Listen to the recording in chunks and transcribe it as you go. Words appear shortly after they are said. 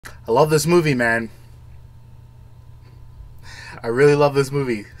I love this movie, man. I really love this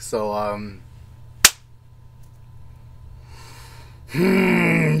movie. So,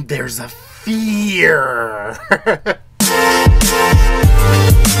 there's a fear.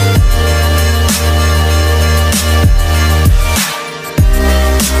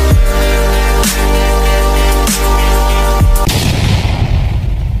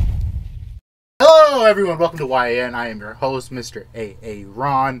 Hello, everyone. Welcome to YAN. I am your host, Mr. A.A.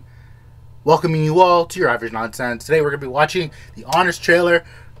 Ron. Welcoming you all to Your Average Nonsense. Today, we're going to be watching the honors trailer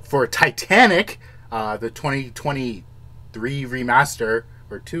for Titanic, the 2023 remaster,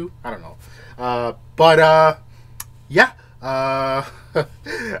 or 2, I don't know. Yeah. I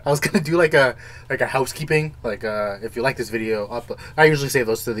was going to do like a housekeeping, if you like this video, I usually save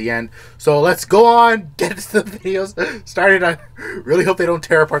those to the end. So let's go on, get into the videos started. I really hope they don't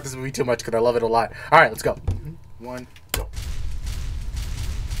tear apart this movie too much because I love it a lot. Alright, let's go. 1, go.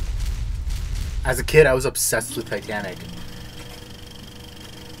 As a kid, I was obsessed with Titanic.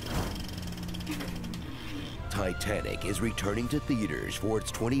 Titanic is returning to theaters for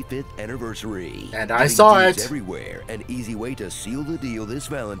its 25th anniversary. And I saw it everywhere. An easy way to seal the deal this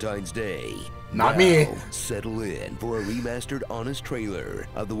Valentine's Day. Not now, me. Settle in for a remastered honest trailer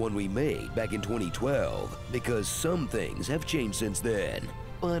of the one we made back in 2012, because some things have changed since then.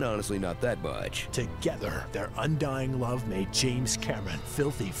 But honestly, not that much. Together, their undying love made James Cameron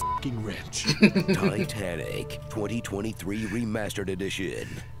filthy f***ing rich. Titanic 2023 Remastered Edition.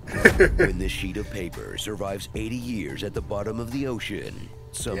 When this sheet of paper survives 80 years at the bottom of the ocean,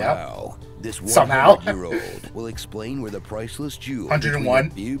 somehow, this 100-year-old will explain where the priceless jewel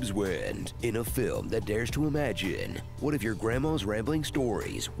 101 pubes went in a film that dares to imagine what if your grandma's rambling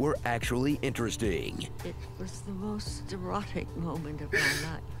stories were actually interesting. It was the most erotic moment of my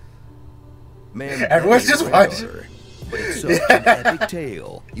life. Man, everyone's just watching. But it's such an epic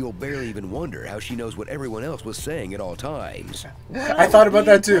tale, you'll barely even wonder how she knows what everyone else was saying at all times. I thought about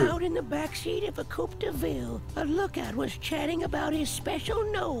that too. Out in the backseat of a Coupe de Ville, a lookout was chatting about his special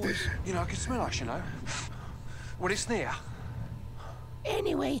nose. You know, I can smell us, you know. When it's near.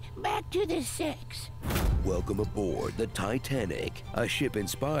 Anyway, back to the sex. Welcome aboard the Titanic, a ship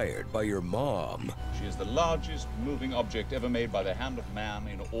inspired by your mom. She is the largest moving object ever made by the hand of man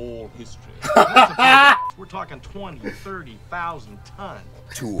in all history. We're talking 20, 30,000 tons.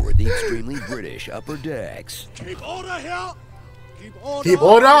 Toured the extremely British upper decks. Keep order here! Keep order! Keep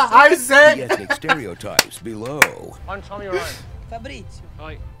order, I say! The ethnic stereotypes below. I'm Tommy Ryan. Fabrizio.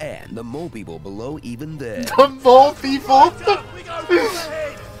 Hi. And the mole people below even then. The mole people!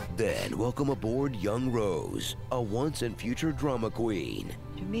 Then welcome aboard young Rose, a once and future drama queen.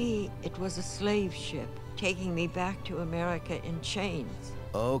 To me, it was a slave ship taking me back to America in chains.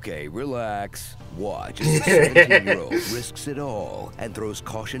 Okay, relax. Watch as the 17-year-old risks it all and throws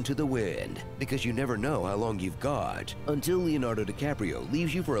caution to the wind, because you never know how long you've got, until Leonardo DiCaprio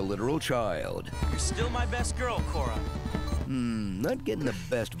leaves you for a literal child. You're still my best girl, Cora. Not getting the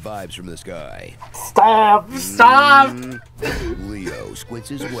best vibes from this guy. Stop! Stop! Leo squints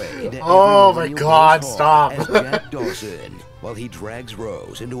his way into oh my god, stop! as Jack Dawson, while he drags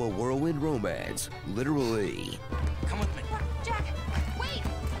Rose into a whirlwind romance, literally. Come with me. Jack, wait!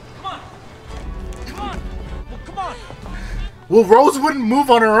 Come on! Come on! Well, come on! Well, Rose wouldn't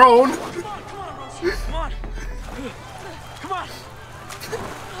move on her own. Come on, Rose! Come on! Come on!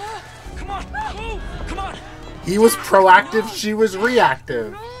 Come on! Move! Come on! He was proactive, she was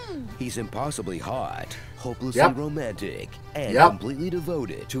reactive. He's impossibly hot, hopelessly romantic, and completely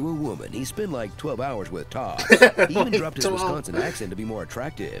devoted to a woman he spent like 12 hours with tops. He even dropped his Wisconsin accent to be more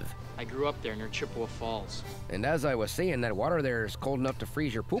attractive. I grew up there near Chippewa Falls. And as I was saying, that water there is cold enough to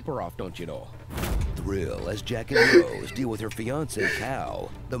freeze your pooper off, don't you know? Thrill as Jack and Rose deal with her fiance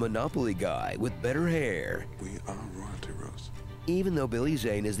Cal, the Monopoly guy with better hair. We are royalty, Rose. Even though Billy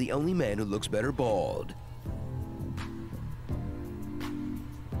Zane is the only man who looks better bald.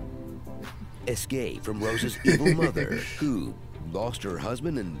 Escape from Rose's evil mother, who lost her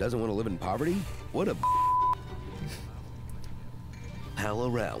husband and doesn't want to live in poverty? What a pal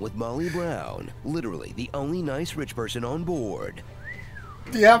around with Molly Brown, literally the only nice rich person on board.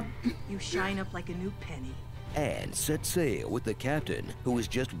 Yep. You shine up like a new penny. And set sail with the captain, who is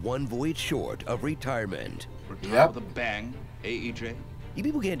just one voyage short of retirement. Retire with a bang, AEJ. You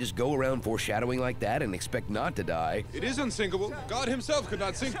people can't just go around foreshadowing like that and expect not to die. It is unsinkable. God himself could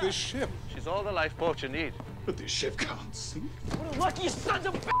not sink this ship. She's all the lifeboat you need. But this ship can't sink. We're the luckiest sons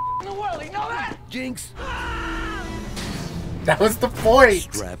of in the world, you know that? Jinx! That was the point.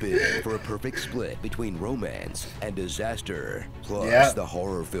 Strap in for a perfect split between romance and disaster. Plus the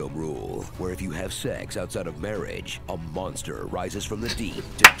horror film rule, where if you have sex outside of marriage, a monster rises from the deep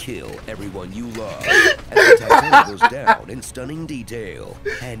to kill everyone you love. As the Titanic goes down in stunning detail,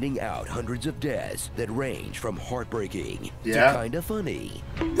 handing out hundreds of deaths that range from heartbreaking to kinda funny.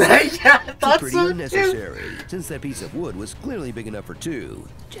 That's pretty unnecessary, since that piece of wood was clearly big enough for two.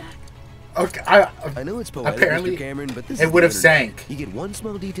 Jack. Okay, I know it's poetic, apparently Mr. Cameron, but this it is would have the sank. You get one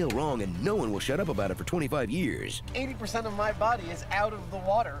small detail wrong and no one will shut up about it for 25 years. 80% of my body is out of the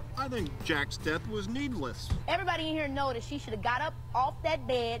water. I think Jack's death was needless. Everybody in here knows that she should have got up off that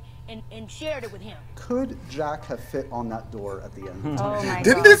bed and shared it with him. Could Jack have fit on that door at the end? Oh my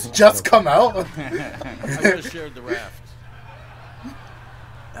Didn't this just come out? I would have shared the raft.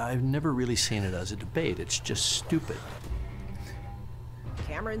 I've never really seen it as a debate. It's just stupid.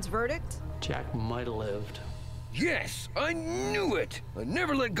 Cameron's verdict? Jack might have lived. Yes, I knew it. I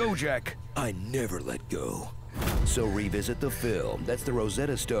never let go, Jack. I never let go. So revisit the film that's the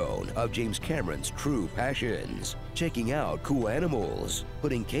Rosetta Stone of James Cameron's true passions. Checking out cool animals,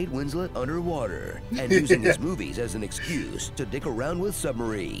 putting Kate Winslet underwater, and using his movies as an excuse to dick around with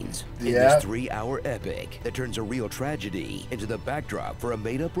submarines. In this 3-hour epic that turns a real tragedy into the backdrop for a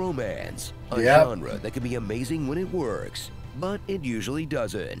made-up romance. A genre that can be amazing when it works, but it usually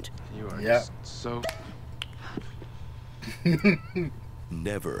doesn't. You are just so...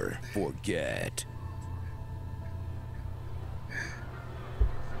 Never forget.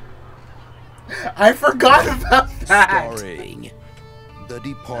 I forgot about that. Starring The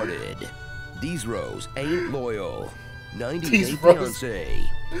Departed, These Rose Ain't Loyal, 90 These Day Rose. Fiancé.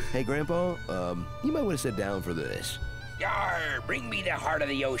 Hey, Grandpa, you might want to sit down for this. Yar, bring me the heart of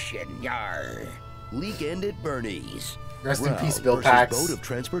the ocean, yar. Weekend at Bernie's. Rest in Brown peace, Bill versus Pax. Boat of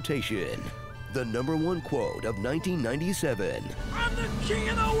Transportation. The #1 quote of 1997. I'm the king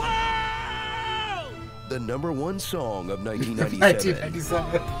of the world! The #1 song of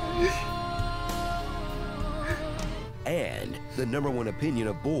 1997. And the #1 opinion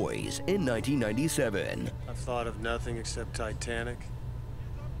of boys in 1997. I've thought of nothing except Titanic,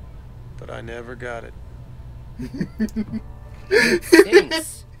 but I never got it.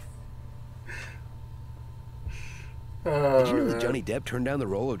 Thanks. Did you know that Johnny Depp turned down the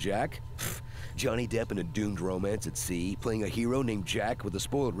role of Jack? Johnny Depp in a doomed romance at sea, playing a hero named Jack with a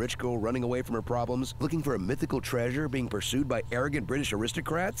spoiled rich girl running away from her problems, looking for a mythical treasure being pursued by arrogant British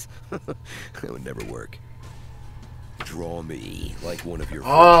aristocrats? That would never work. Draw me like one of your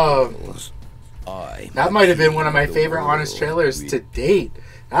girls. That might have been one of my favorite honest trailers to date.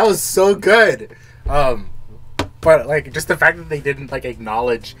 That was so good. But like just the fact that they didn't like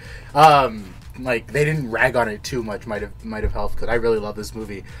acknowledge like they didn't rag on it too much might have helped, because I really love this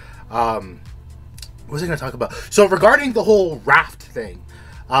movie. What was I going to talk about? So regarding the whole raft thing,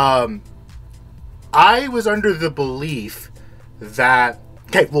 I was under the belief that,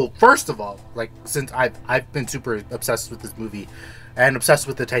 okay, well, first of all, like, since I've been super obsessed with this movie and obsessed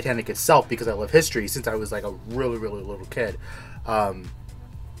with the Titanic itself because I love history since I was like a really, really little kid. But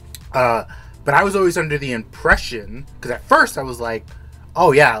I was always under the impression, because at first I was like,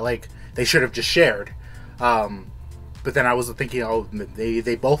 oh yeah, like they should have just shared. But then I was thinking, oh,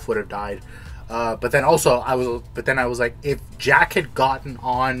 they both would have died. But then I was like, if Jack had gotten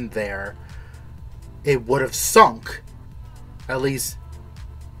on there, it would have sunk, at least,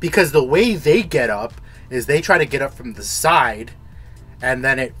 because the way they get up is they try to get up from the side, and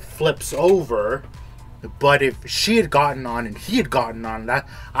then it flips over. But if she had gotten on and he had gotten on, that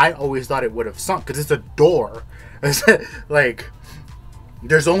I always thought it would have sunk, because it's a door. Like,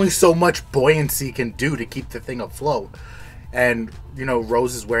 there's only so much buoyancy can do to keep the thing afloat. And, you know,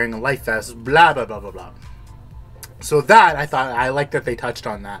 Rose is wearing a life vest, blah, blah, blah, blah, blah. So that, I like that they touched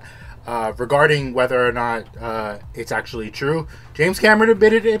on that. Regarding whether or not it's actually true, James Cameron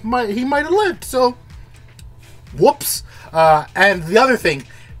admitted he might have lived, so whoops. And the other thing,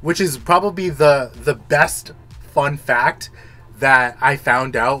 which is probably the best fun fact that I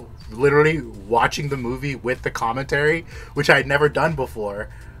found out literally watching the movie with the commentary, which I had never done before,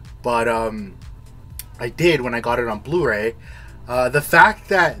 but I did when I got it on Blu-ray. The fact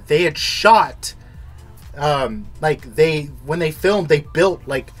that they had shot, when they filmed, they built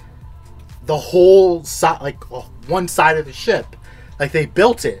like the whole side, like one side of the ship, like they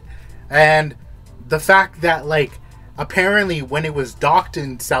built it, and the fact that like apparently when it was docked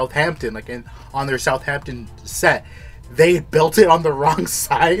in Southampton, like on their Southampton set, they had built it on the wrong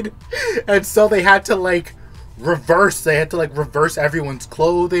side, and so they had to reverse everyone's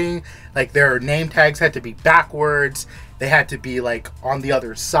clothing, like their name tags had to be backwards, they had to be like on the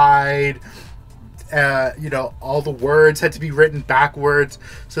other side, You know, all the words had to be written backwards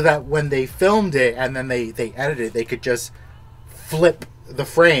so that when they filmed it and then they edited it, they could just flip the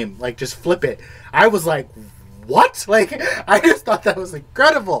frame, like just flip it. I was like, what? Like, I just thought that was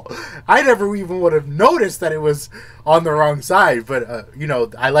incredible. I never even would have noticed that it was on the wrong side. But, you know,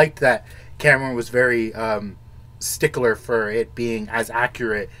 I liked that Cameron was very stickler for it being as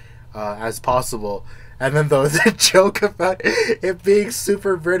accurate as possible. And then the joke about it being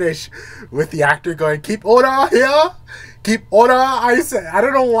super British with the actor going, keep order here, keep order, I say. I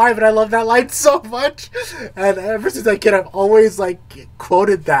don't know why, but I love that line so much. And ever since I kid, I've always, like,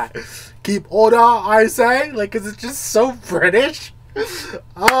 quoted that. Keep order, I say. Like, 'cause it's just so British.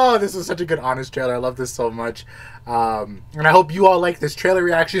 Oh, this was such a good, honest trailer. I love this so much. And I hope you all like this trailer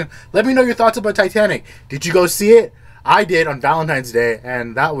reaction. Let me know your thoughts about Titanic. Did you go see it? I did on Valentine's Day,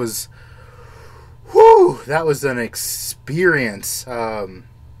 and that was... whew, that was an experience.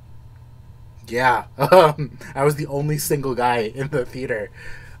 Yeah. I was the only single guy in the theater.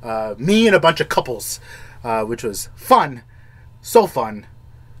 Me and a bunch of couples, which was fun. So fun.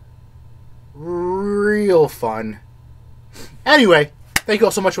 Real fun. Anyway, thank you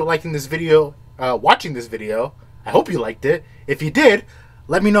all so much for liking this video, watching this video. I hope you liked it. If you did,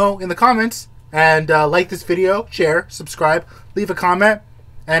 let me know in the comments. And like this video, share, subscribe, leave a comment.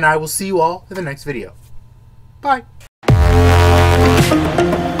 And I will see you all in the next video. Bye.